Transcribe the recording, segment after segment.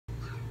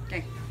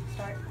Okay.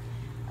 Start.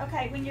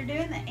 Okay, when you're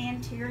doing the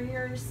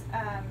anteriors,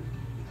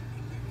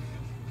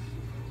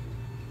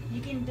 you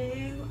can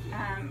do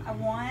a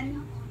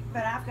 1,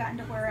 but I've gotten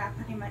to where I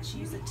pretty much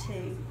use a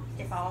 2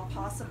 if all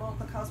possible,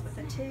 because with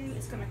the 2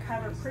 it's going to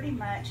cover pretty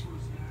much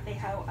the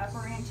whole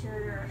upper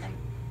anterior and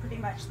pretty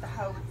much the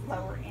whole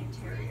lower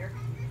anterior.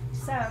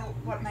 So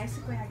what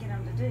basically I get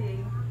them to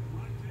do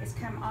is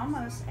come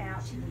almost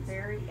out to the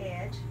very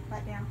edge.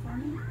 Bite down for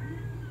me.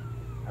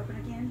 Open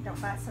again.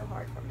 Don't bite so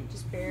hard for me.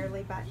 Just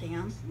barely bite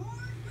down.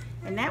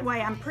 And that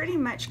way I'm pretty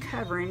much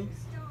covering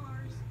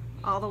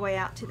all the way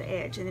out to the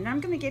edge. And then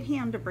I'm going to get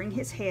him to bring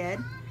his head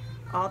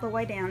all the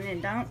way down.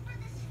 And don't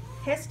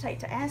hesitate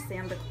to ask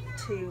them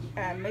to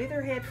move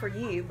their head for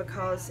you,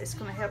 because it's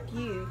going to help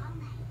you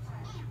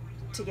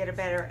to get a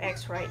better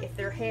x-ray if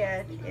their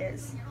head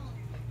is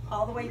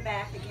all the way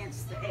back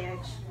against the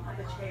edge of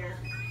the chair.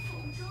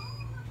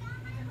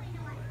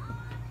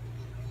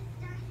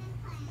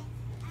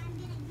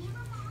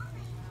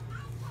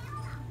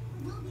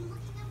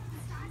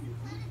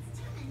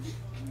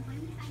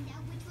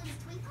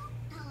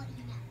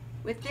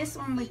 With this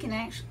one, we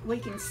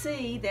can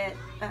see that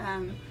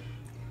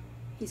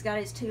he's got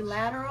his 2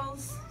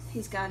 laterals,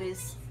 he's got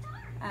his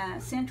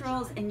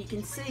centrals, and you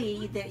can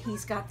see that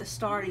he's got the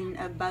starting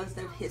of both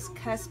of his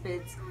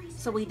cuspids.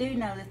 So we do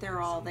know that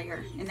they're all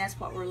there, and that's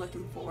what we're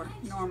looking for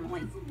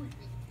normally.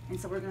 And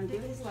so we're going to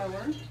do his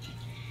lower.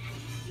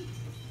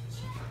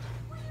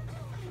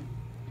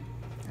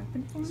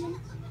 Open for me.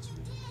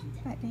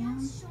 Right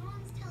down.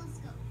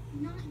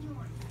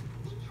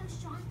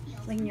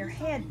 Lean your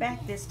head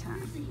back this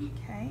time,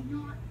 okay?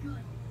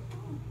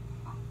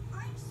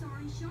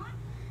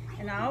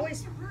 And I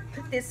always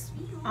put this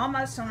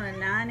almost on a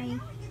 90. It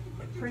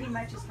pretty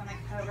much is going to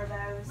cover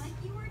those.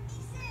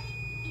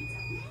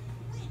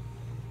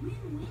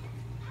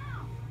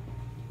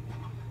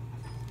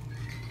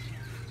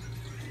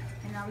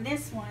 And on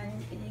this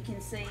one, you can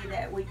see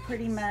that we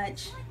pretty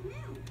much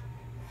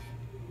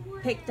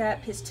picked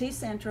up his 2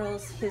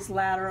 centrals, his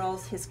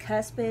laterals, his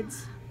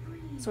cuspids.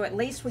 So at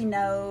least we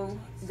know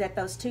that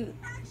those two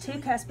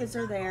cuspids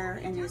are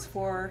there, and his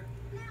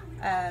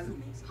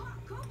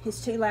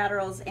his 2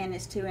 laterals and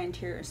his 2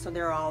 anteriors, so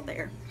they're all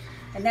there.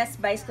 And that's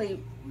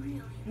basically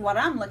what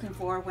I'm looking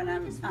for when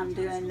I'm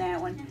doing that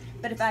one.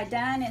 But if I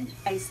done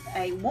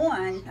a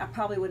 1, I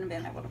probably wouldn't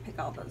have been able to pick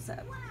all those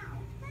up.